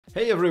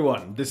Hey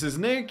everyone, this is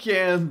Nick,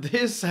 and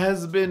this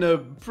has been a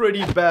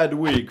pretty bad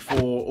week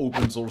for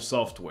open source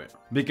software.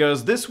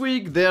 Because this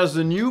week there's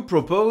a new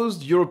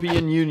proposed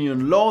European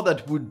Union law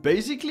that would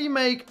basically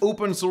make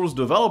open source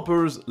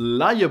developers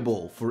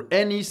liable for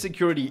any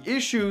security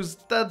issues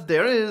that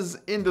there is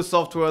in the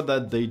software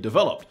that they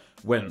developed,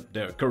 when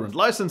their current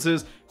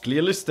licenses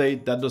clearly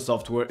state that the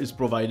software is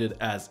provided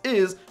as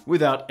is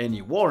without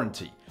any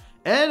warranty.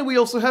 And we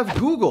also have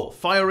Google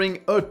firing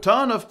a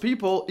ton of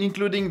people,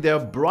 including their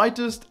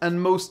brightest and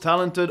most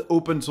talented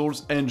open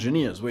source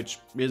engineers, which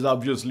is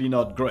obviously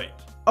not great.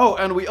 Oh,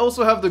 and we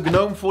also have the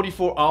GNOME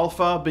 44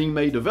 Alpha being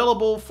made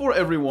available for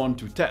everyone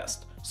to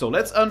test. So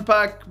let's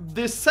unpack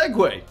this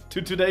segue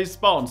to today's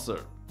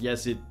sponsor.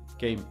 Yes, it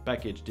came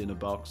packaged in a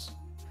box.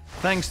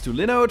 Thanks to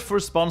Linode for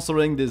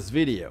sponsoring this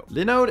video.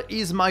 Linode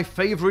is my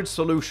favorite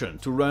solution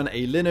to run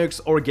a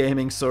Linux or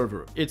gaming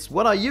server. It's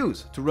what I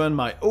use to run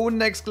my own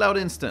Nextcloud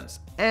instance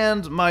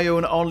and my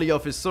own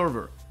OnlyOffice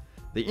server.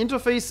 The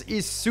interface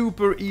is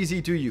super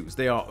easy to use,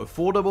 they are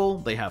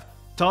affordable, they have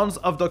tons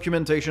of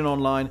documentation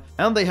online,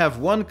 and they have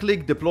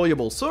one-click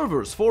deployable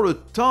servers for a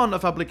ton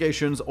of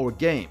applications or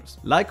games.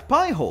 Like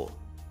Pi-hole.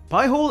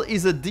 Pi-hole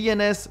is a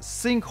DNS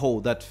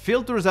sinkhole that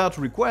filters out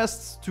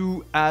requests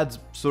to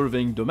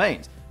ad-serving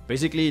domains.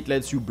 Basically, it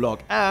lets you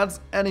block ads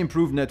and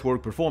improve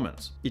network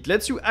performance. It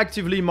lets you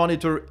actively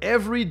monitor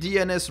every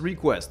DNS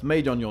request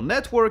made on your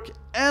network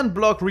and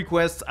block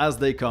requests as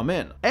they come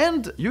in.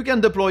 And you can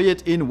deploy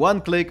it in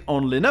one click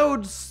on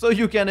Linode, so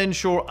you can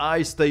ensure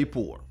I stay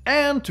poor.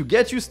 And to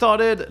get you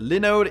started,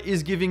 Linode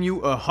is giving you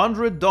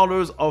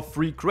 $100 of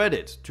free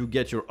credit to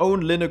get your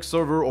own Linux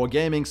server or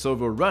gaming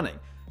server running.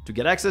 To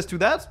get access to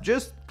that,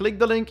 just click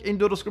the link in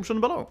the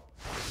description below.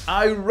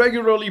 I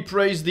regularly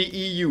praise the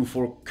EU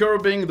for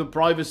curbing the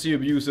privacy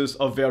abuses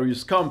of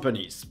various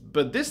companies,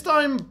 but this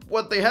time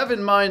what they have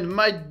in mind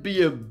might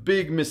be a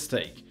big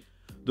mistake.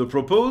 The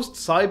proposed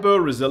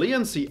Cyber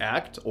Resiliency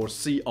Act, or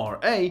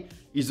CRA,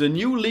 is a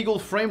new legal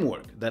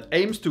framework that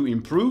aims to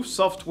improve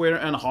software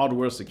and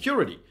hardware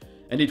security,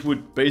 and it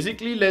would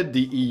basically let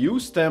the EU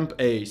stamp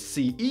a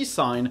CE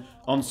sign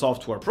on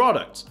software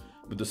products,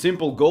 with the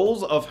simple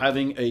goals of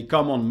having a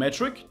common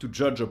metric to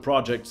judge a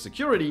project's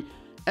security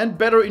and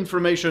better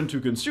information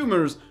to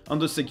consumers on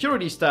the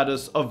security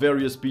status of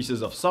various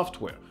pieces of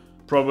software,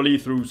 probably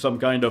through some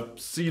kind of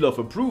seal of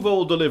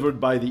approval delivered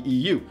by the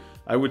EU.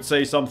 I would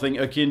say something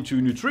akin to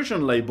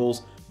nutrition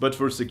labels, but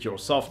for secure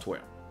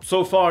software.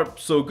 So far,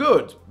 so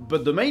good,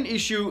 but the main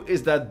issue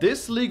is that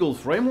this legal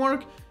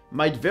framework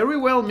might very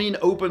well mean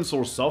open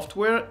source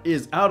software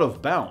is out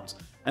of bounds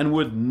and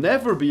would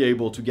never be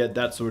able to get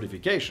that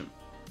certification.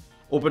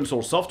 Open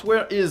source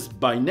software is,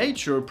 by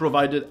nature,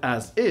 provided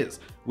as is,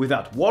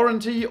 without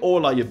warranty or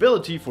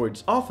liability for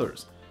its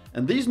authors.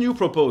 And these new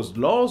proposed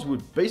laws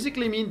would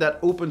basically mean that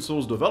open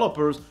source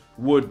developers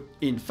would,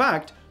 in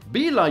fact,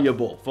 be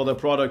liable for their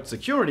product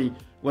security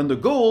when the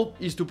goal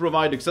is to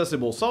provide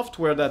accessible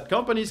software that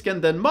companies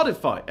can then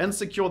modify and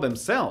secure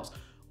themselves,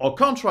 or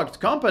contract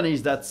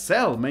companies that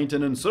sell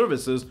maintenance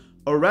services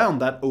around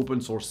that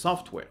open source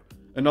software.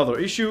 Another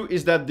issue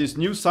is that this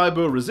new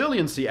Cyber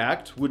Resiliency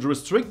Act would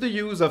restrict the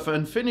use of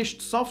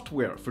unfinished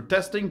software for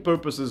testing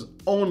purposes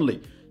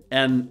only.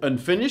 And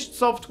unfinished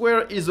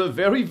software is a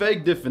very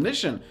vague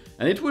definition,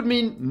 and it would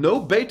mean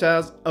no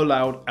betas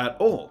allowed at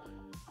all.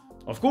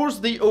 Of course,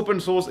 the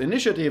Open Source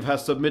Initiative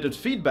has submitted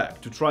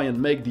feedback to try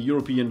and make the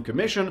European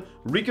Commission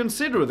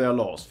reconsider their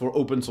laws for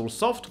open source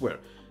software,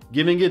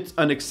 giving it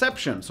an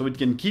exception so it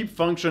can keep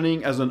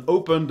functioning as an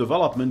open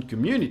development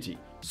community.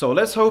 So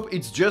let's hope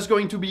it's just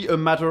going to be a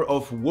matter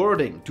of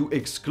wording to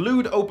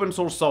exclude open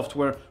source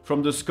software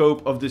from the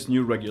scope of this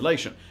new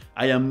regulation.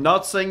 I am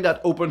not saying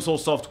that open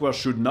source software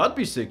should not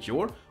be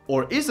secure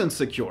or isn't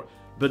secure,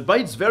 but by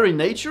its very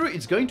nature,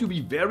 it's going to be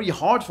very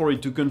hard for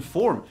it to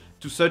conform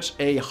to such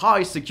a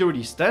high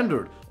security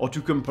standard or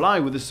to comply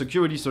with the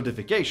security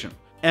certification.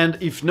 And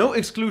if no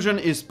exclusion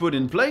is put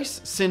in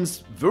place, since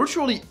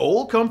virtually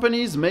all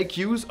companies make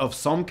use of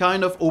some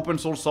kind of open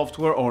source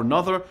software or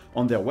another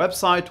on their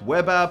website,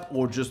 web app,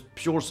 or just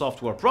pure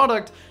software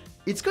product,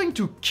 it's going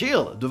to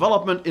kill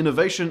development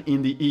innovation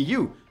in the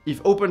EU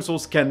if open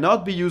source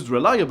cannot be used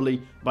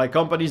reliably by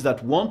companies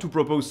that want to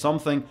propose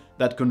something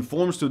that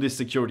conforms to this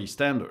security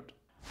standard.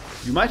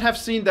 You might have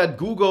seen that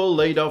Google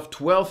laid off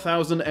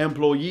 12,000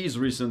 employees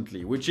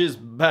recently, which is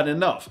bad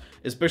enough,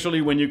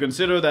 especially when you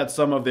consider that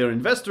some of their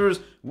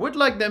investors would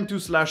like them to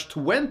slash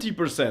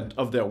 20%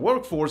 of their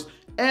workforce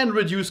and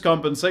reduce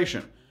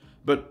compensation.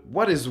 But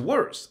what is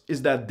worse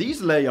is that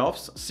these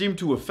layoffs seem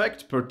to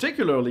affect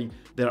particularly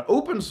their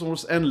open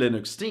source and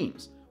Linux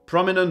teams.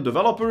 Prominent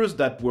developers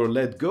that were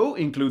let go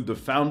include the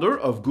founder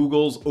of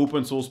Google's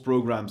Open Source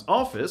Programs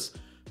Office,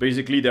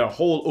 basically their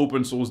whole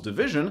open source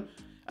division,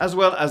 as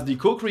well as the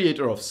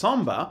co-creator of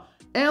Samba,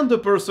 and the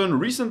person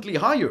recently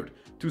hired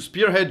to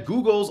spearhead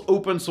Google's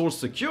open source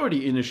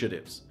security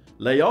initiatives.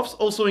 Layoffs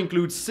also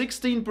include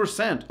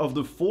 16% of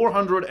the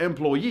 400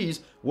 employees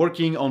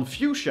working on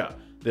Fuchsia,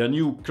 their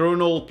new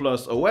kernel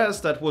plus OS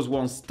that was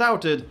once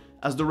touted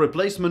as the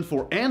replacement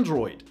for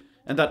Android,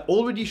 and that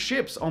already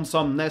ships on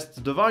some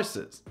Nest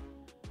devices.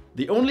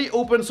 The only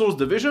open source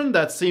division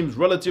that seems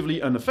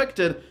relatively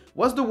unaffected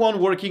was the one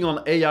working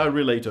on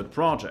AI-related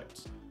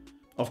projects.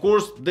 Of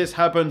course, this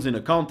happens in a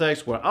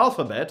context where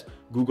Alphabet,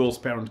 Google's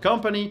parent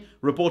company,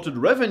 reported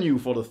revenue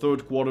for the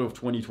third quarter of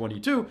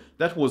 2022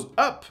 that was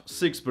up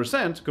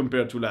 6%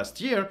 compared to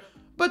last year,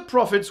 but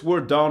profits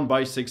were down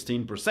by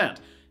 16%.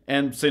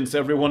 And since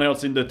everyone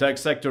else in the tech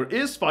sector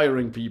is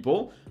firing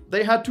people,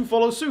 they had to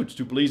follow suit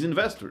to please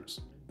investors.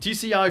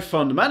 TCI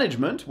Fund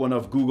Management, one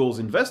of Google's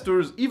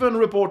investors, even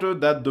reported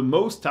that the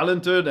most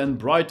talented and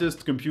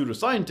brightest computer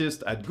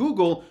scientists at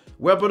Google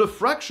were but a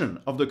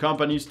fraction of the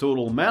company's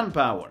total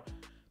manpower.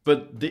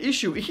 But the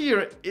issue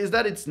here is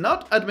that it's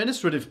not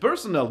administrative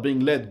personnel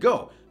being let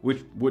go,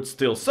 which would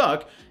still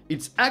suck,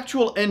 it's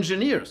actual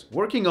engineers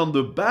working on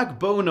the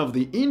backbone of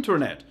the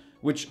internet,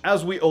 which,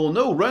 as we all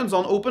know, runs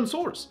on open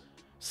source.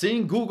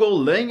 Seeing Google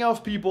laying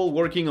off people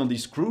working on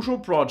these crucial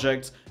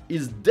projects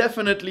is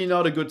definitely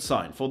not a good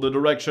sign for the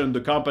direction the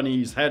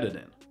company is headed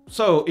in.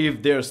 So,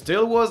 if there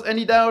still was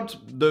any doubt,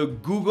 the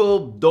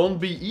Google don't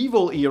be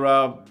evil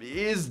era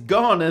is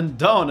gone and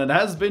done and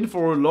has been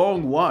for a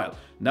long while.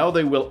 Now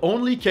they will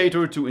only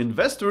cater to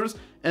investors,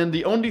 and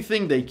the only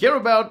thing they care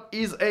about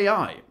is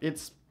AI.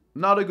 It's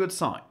not a good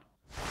sign.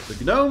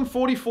 The GNOME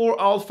 44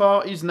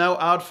 Alpha is now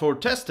out for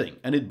testing,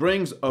 and it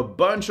brings a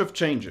bunch of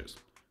changes.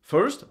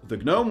 First, the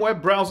GNOME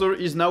web browser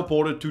is now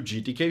ported to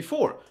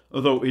GTK4,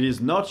 although it is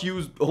not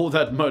used all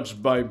that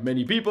much by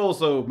many people,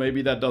 so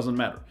maybe that doesn't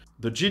matter.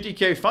 The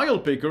GTK file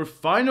picker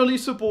finally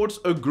supports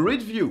a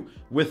grid view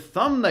with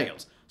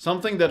thumbnails,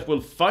 something that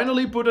will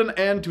finally put an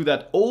end to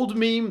that old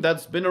meme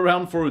that's been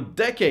around for a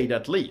decade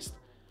at least.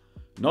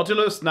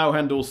 Nautilus now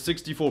handles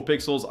 64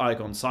 pixels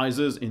icon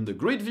sizes in the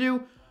grid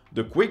view.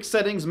 The quick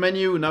settings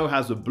menu now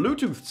has a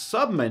Bluetooth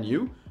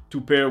sub-menu to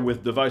pair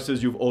with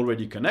devices you've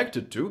already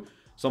connected to,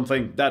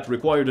 something that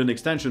required an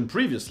extension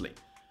previously.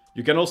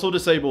 You can also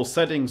disable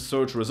settings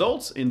search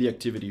results in the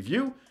activity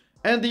view,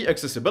 and the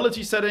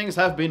accessibility settings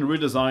have been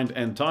redesigned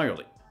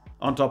entirely.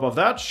 On top of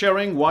that,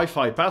 sharing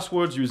Wi-Fi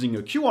passwords using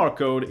a QR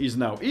code is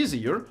now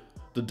easier,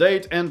 the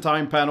date and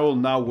time panel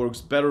now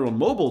works better on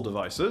mobile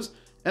devices,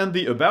 and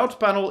the About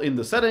panel in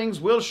the settings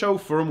will show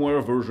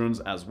firmware versions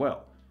as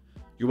well.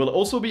 You will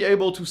also be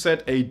able to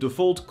set a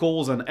default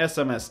calls and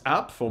SMS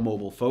app for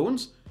mobile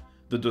phones.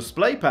 The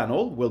display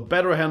panel will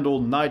better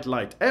handle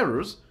nightlight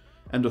errors,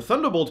 and the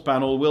Thunderbolt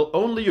panel will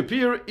only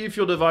appear if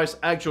your device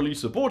actually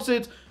supports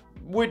it,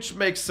 which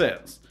makes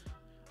sense.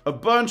 A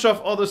bunch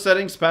of other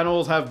settings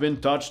panels have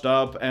been touched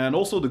up, and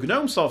also the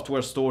GNOME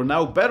software store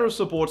now better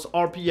supports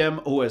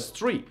RPM OS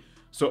 3,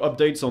 so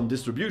updates on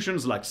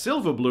distributions like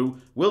Silverblue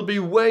will be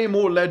way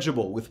more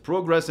legible with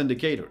progress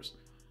indicators.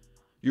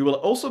 You will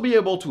also be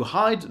able to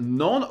hide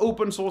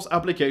non-open source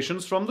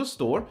applications from the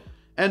store,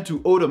 and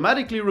to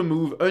automatically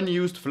remove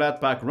unused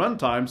Flatpak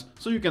runtimes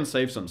so you can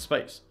save some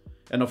space.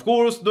 And of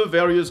course, the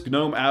various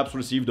GNOME apps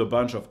received a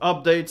bunch of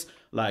updates,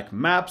 like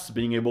Maps,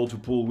 being able to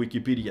pull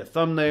Wikipedia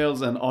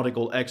thumbnails and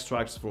article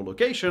extracts for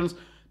locations.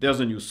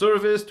 There's a new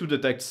service to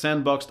detect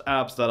sandboxed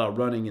apps that are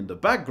running in the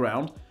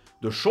background.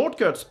 The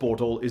Shortcuts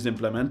portal is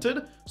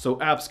implemented, so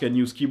apps can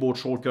use keyboard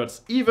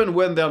shortcuts even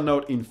when they're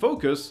not in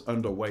focus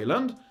under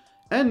Wayland.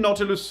 And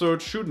Nautilus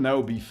search should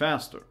now be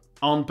faster.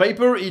 On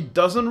paper, it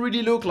doesn't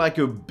really look like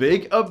a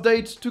big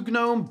update to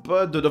GNOME,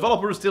 but the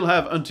developers still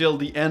have until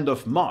the end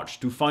of March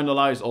to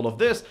finalize all of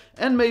this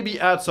and maybe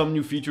add some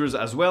new features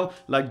as well,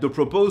 like the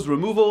proposed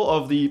removal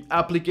of the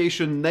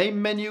application name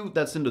menu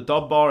that's in the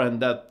top bar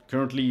and that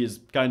currently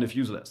is kind of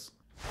useless.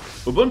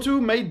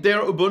 Ubuntu made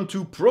their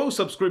Ubuntu Pro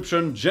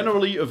subscription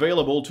generally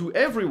available to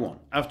everyone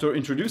after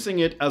introducing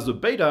it as a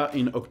beta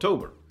in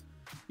October.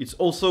 It's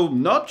also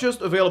not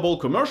just available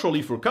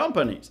commercially for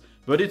companies,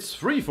 but it's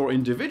free for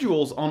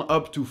individuals on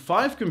up to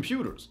 5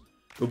 computers.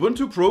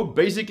 Ubuntu Pro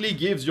basically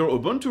gives your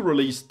Ubuntu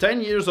release 10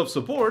 years of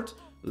support,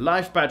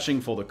 live patching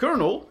for the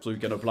kernel, so you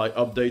can apply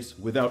updates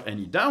without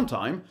any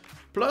downtime,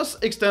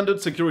 plus extended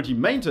security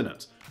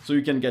maintenance, so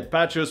you can get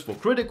patches for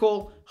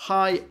critical,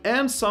 high,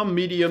 and some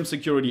medium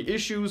security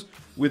issues,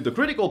 with the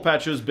critical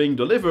patches being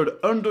delivered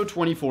under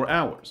 24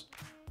 hours.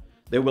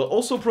 They will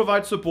also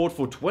provide support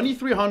for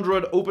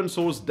 2300 open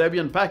source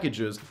Debian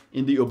packages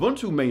in the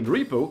Ubuntu main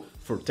repo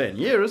for 10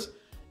 years,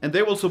 and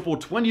they will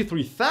support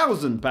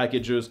 23,000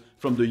 packages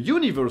from the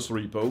Universe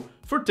repo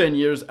for 10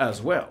 years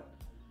as well.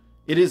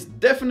 It is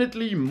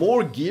definitely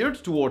more geared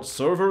towards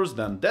servers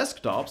than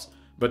desktops,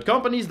 but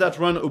companies that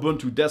run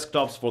Ubuntu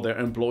desktops for their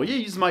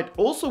employees might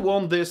also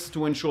want this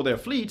to ensure their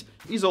fleet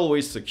is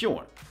always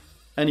secure.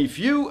 And if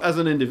you, as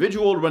an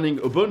individual running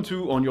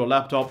Ubuntu on your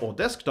laptop or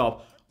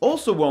desktop,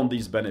 also want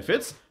these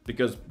benefits,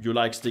 because you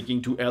like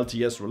sticking to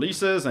LTS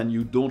releases and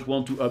you don't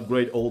want to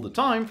upgrade all the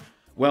time,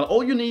 well,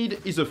 all you need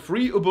is a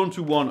free Ubuntu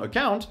One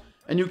account,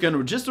 and you can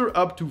register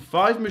up to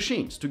 5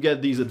 machines to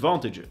get these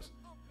advantages.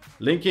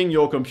 Linking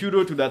your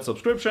computer to that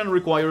subscription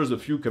requires a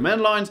few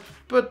command lines,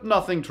 but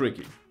nothing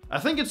tricky. I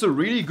think it's a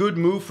really good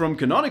move from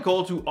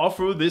Canonical to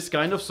offer this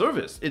kind of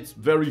service. It's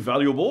very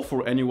valuable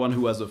for anyone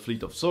who has a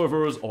fleet of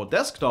servers or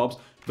desktops,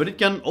 But it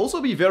can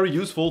also be very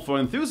useful for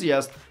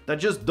enthusiasts that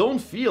just don't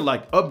feel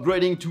like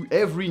upgrading to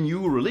every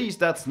new release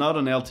that's not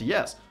an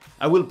LTS.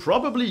 I will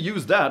probably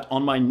use that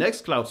on my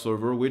next cloud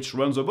server which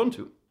runs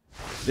Ubuntu.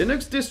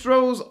 Linux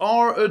distros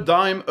are a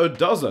dime a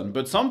dozen,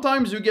 but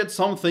sometimes you get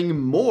something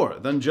more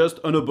than just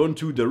an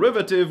Ubuntu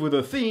derivative with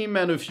a theme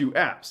and a few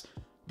apps.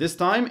 This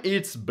time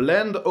it's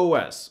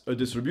BlendOS, a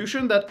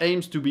distribution that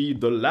aims to be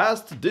the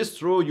last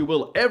distro you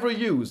will ever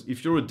use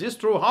if you're a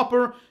distro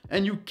hopper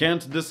and you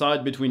can't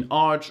decide between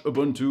Arch,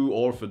 Ubuntu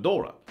or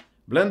Fedora.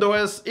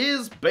 BlendOS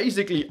is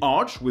basically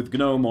Arch with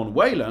GNOME on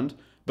Wayland,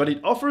 but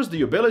it offers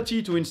the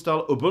ability to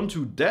install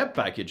Ubuntu deb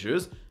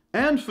packages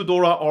and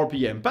Fedora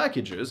RPM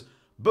packages,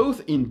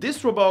 both in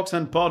DistroBox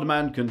and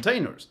Podman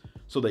containers,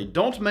 so they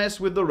don't mess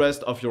with the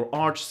rest of your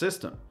Arch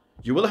system.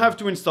 You will have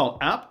to install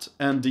apt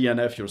and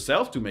DNF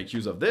yourself to make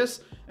use of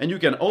this, and you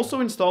can also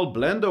install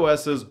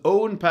BlendOS's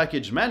own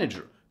package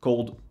manager,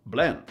 called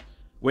Blend.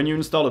 When you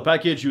install a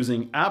package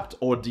using apt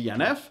or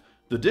DNF,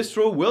 the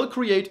distro will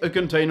create a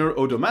container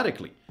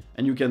automatically,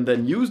 and you can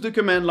then use the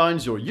command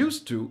lines you're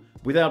used to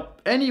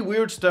without any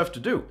weird stuff to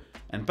do,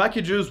 and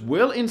packages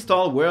will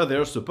install where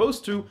they're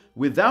supposed to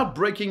without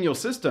breaking your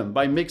system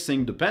by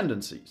mixing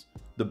dependencies.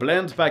 The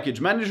Blend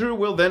package manager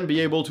will then be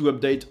able to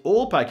update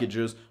all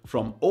packages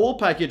from all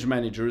package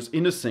managers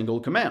in a single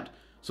command,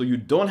 so you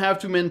don't have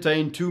to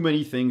maintain too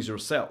many things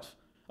yourself.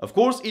 Of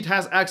course, it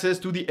has access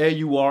to the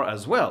AUR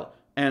as well,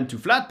 and to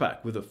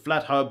Flatpak with a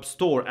FlatHub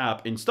Store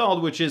app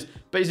installed, which is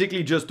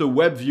basically just a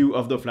web view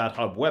of the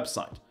FlatHub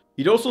website.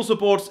 It also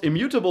supports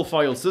immutable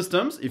file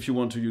systems if you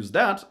want to use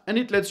that, and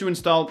it lets you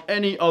install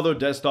any other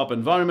desktop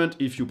environment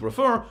if you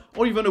prefer,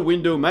 or even a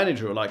window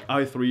manager like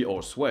i3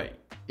 or Sway.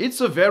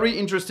 It's a very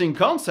interesting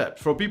concept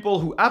for people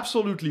who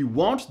absolutely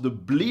want the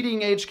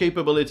bleeding edge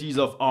capabilities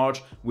of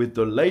Arch with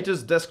the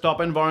latest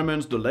desktop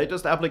environments, the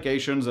latest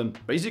applications, and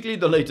basically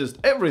the latest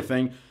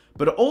everything,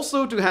 but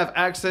also to have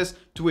access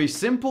to a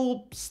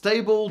simple,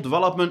 stable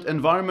development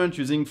environment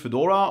using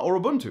Fedora or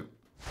Ubuntu.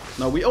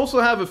 Now, we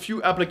also have a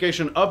few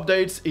application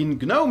updates in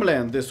GNOME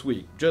land this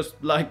week,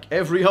 just like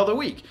every other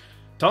week.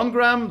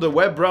 Tangram, the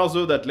web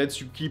browser that lets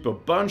you keep a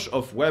bunch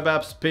of web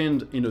apps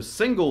pinned in a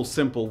single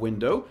simple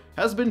window,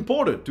 has been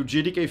ported to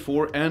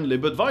GTK4 and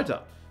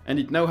libadwaita, and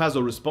it now has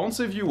a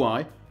responsive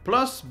UI,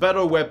 plus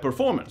better web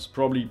performance,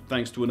 probably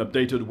thanks to an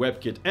updated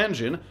WebKit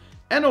engine,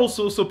 and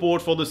also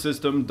support for the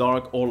system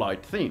dark or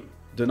light theme.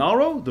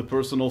 Denaro, the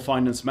personal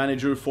finance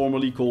manager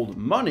formerly called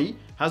Money,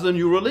 has a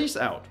new release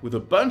out with a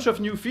bunch of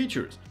new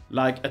features,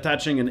 like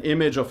attaching an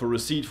image of a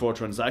receipt for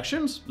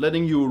transactions,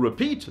 letting you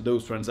repeat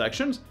those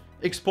transactions,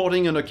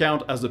 exporting an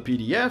account as a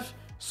PDF,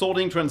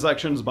 sorting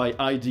transactions by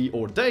ID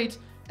or date,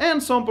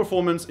 and some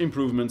performance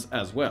improvements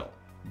as well.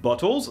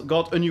 Bottles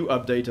got a new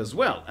update as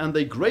well, and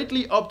they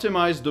greatly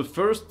optimized the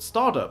first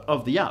startup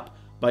of the app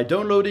by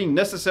downloading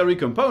necessary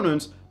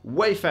components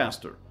way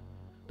faster.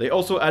 They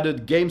also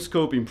added game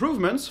scope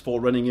improvements for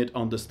running it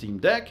on the Steam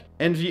Deck,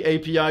 Envy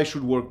API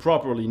should work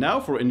properly now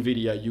for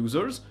NVIDIA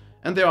users,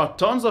 and there are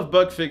tons of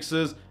bug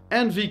fixes,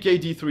 and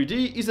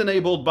VKD3D is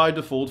enabled by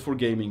default for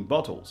gaming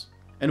bottles.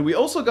 And we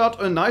also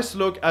got a nice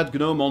look at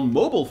GNOME on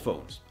mobile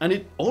phones, and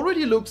it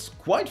already looks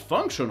quite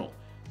functional,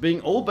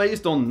 being all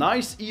based on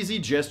nice easy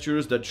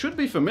gestures that should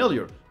be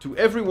familiar to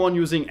everyone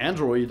using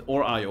Android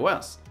or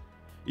iOS.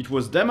 It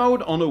was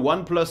demoed on a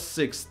OnePlus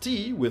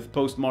 6T with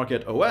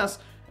post-market OS,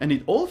 and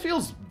it all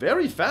feels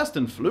very fast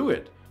and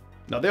fluid.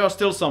 Now, there are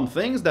still some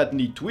things that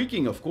need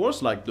tweaking, of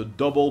course, like the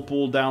double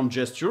pull-down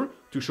gesture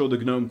to show the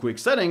GNOME quick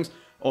settings,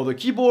 or the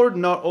keyboard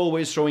not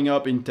always showing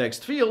up in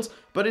text fields,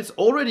 but it's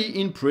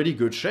already in pretty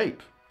good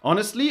shape.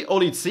 Honestly,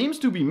 all it seems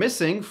to be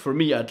missing, for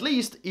me at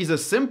least, is a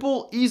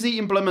simple, easy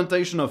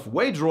implementation of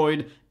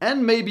Waydroid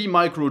and maybe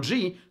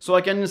MicroG, so I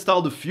can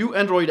install the few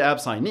Android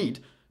apps I need.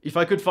 If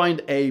I could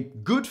find a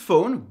good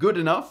phone good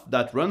enough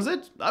that runs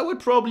it, I would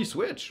probably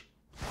switch.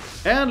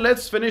 And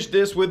let's finish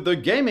this with the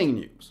gaming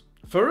news.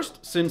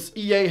 First, since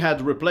EA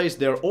had replaced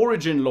their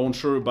Origin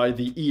launcher by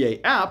the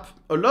EA app,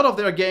 a lot of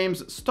their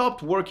games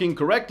stopped working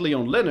correctly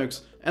on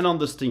Linux and on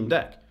the Steam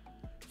Deck.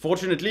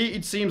 Fortunately,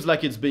 it seems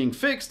like it's being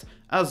fixed,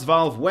 as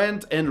Valve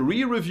went and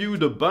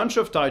re-reviewed a bunch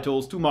of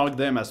titles to mark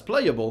them as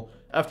playable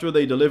after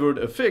they delivered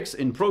a fix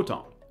in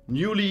Proton.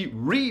 Newly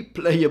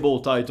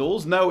replayable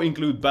titles now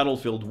include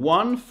Battlefield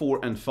 1, 4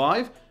 and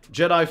 5,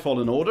 Jedi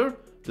Fallen Order,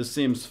 The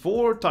Sims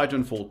 4,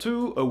 Titanfall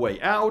 2, A Way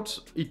Out,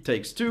 It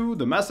Takes Two,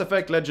 the Mass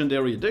Effect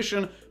Legendary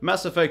Edition,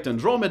 Mass Effect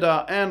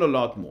Andromeda, and a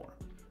lot more.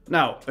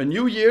 Now, a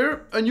new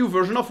year, a new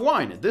version of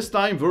Wine, this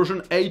time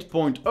version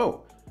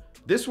 8.0.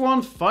 This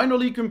one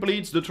finally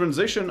completes the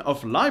transition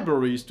of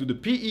libraries to the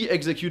PE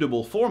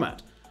executable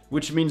format,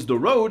 which means the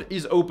road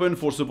is open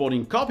for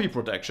supporting copy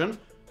protection,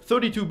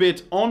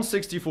 32-bit on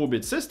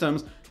 64-bit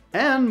systems,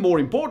 and more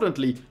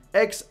importantly,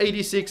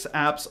 x86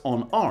 apps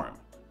on ARM.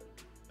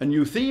 A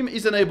new theme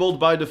is enabled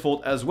by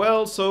default as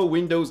well, so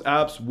Windows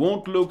apps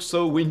won't look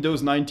so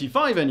Windows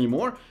 95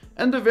 anymore,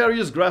 and the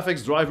various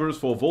graphics drivers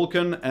for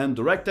Vulkan and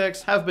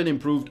DirectX have been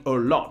improved a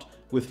lot,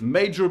 with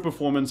major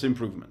performance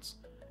improvements.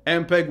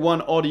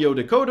 MPEG-1 audio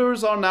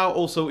decoders are now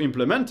also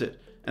implemented,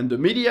 and the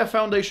Media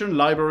Foundation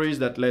libraries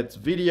that let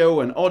video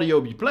and audio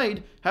be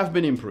played have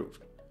been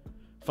improved.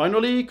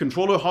 Finally,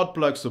 controller hot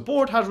plug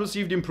support has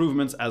received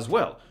improvements as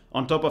well,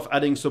 on top of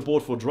adding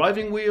support for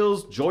driving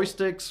wheels,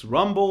 joysticks,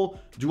 rumble,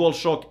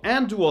 DualShock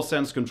and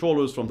DualSense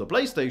controllers from the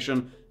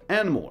PlayStation,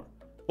 and more.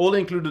 All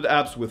included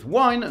apps with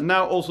Wine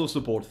now also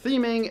support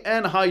theming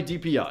and high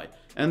DPI,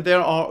 and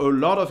there are a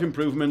lot of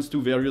improvements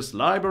to various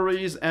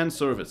libraries and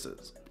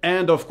services.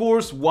 And of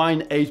course,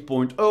 Wine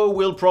 8.0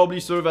 will probably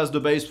serve as the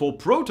base for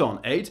Proton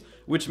 8,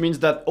 which means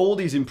that all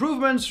these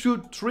improvements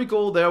should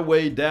trickle their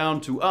way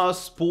down to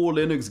us poor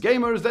Linux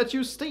gamers that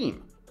use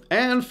Steam.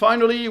 And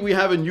finally, we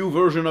have a new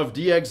version of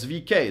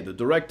DXVK, the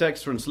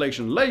DirectX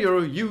translation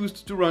layer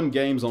used to run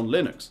games on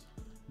Linux.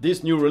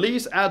 This new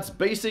release adds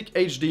basic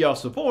HDR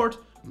support,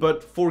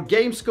 but for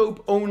game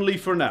scope only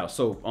for now,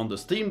 so on the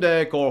Steam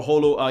Deck or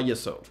Holo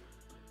ISO.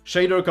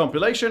 Shader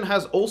compilation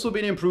has also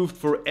been improved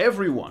for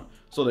everyone,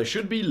 so there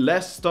should be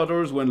less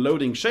stutters when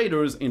loading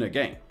shaders in a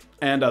game.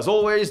 And as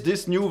always,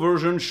 this new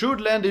version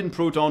should land in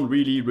Proton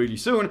really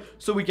soon,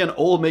 so we can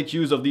all make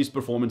use of these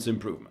performance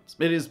improvements.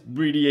 It is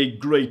really a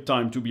great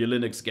time to be a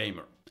Linux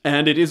gamer.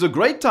 And it is a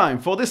great time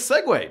for this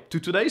segue to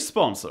today's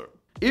sponsor.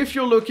 If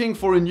you're looking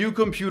for a new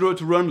computer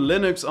to run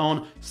Linux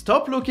on,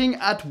 stop looking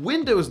at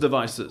Windows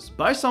devices.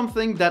 Buy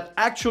something that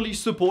actually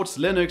supports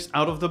Linux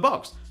out of the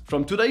box.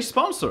 From today's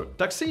sponsor,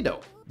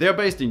 Tuxedo. They're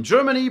based in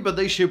Germany, but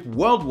they ship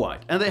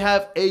worldwide, and they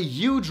have a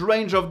huge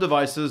range of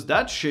devices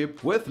that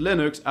ship with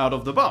Linux out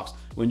of the box.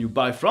 When you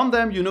buy from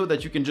them, you know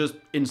that you can just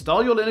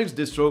install your Linux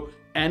distro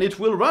and it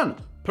will run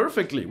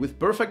perfectly with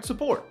perfect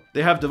support.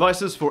 They have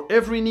devices for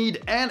every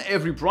need and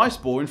every price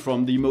point,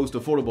 from the most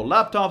affordable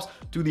laptops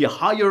to the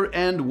higher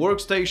end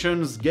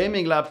workstations,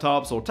 gaming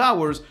laptops or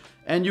towers,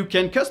 and you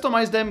can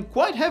customize them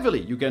quite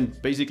heavily. You can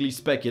basically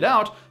spec it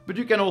out, but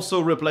you can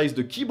also replace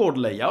the keyboard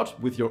layout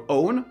with your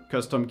own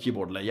custom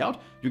keyboard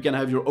layout. You can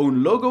have your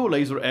own logo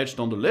laser etched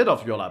on the lid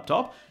of your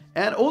laptop,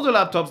 and all the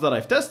laptops that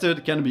I've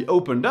tested can be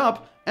opened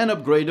up and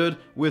upgraded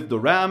with the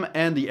RAM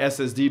and the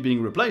SSD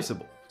being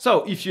replaceable.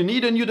 So if you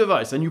need a new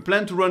device and you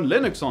plan to run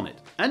Linux on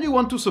it, and you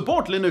want to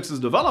support Linux's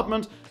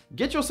development,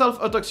 get yourself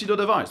a Tuxedo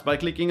device by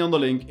clicking on the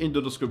link in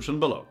the description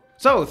below.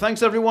 So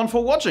thanks everyone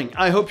for watching,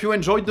 I hope you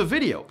enjoyed the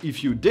video.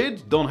 If you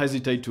did, don't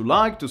hesitate to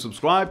like, to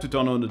subscribe, to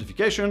turn on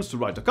notifications, to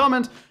write a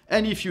comment,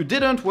 and if you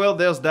didn't, well,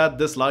 there's that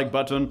dislike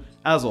button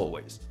as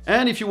always.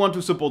 And if you want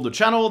to support the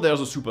channel, there's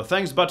a super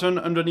thanks button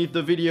underneath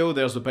the video,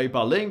 there's a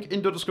PayPal link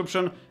in the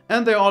description,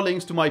 and there are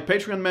links to my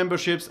Patreon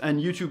memberships and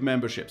YouTube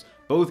memberships.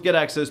 Both get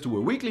access to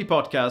a weekly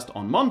podcast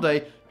on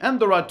Monday and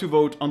the right to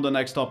vote on the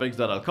next topics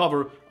that I'll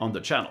cover on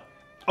the channel.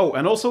 Oh,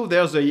 and also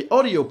there's a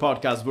audio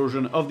podcast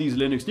version of these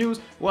Linux news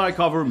where I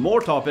cover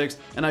more topics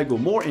and I go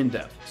more in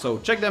depth, so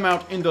check them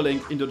out in the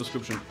link in the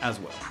description as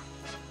well.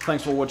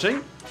 Thanks for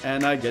watching,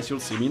 and I guess you'll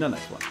see me in the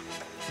next one.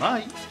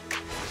 Bye!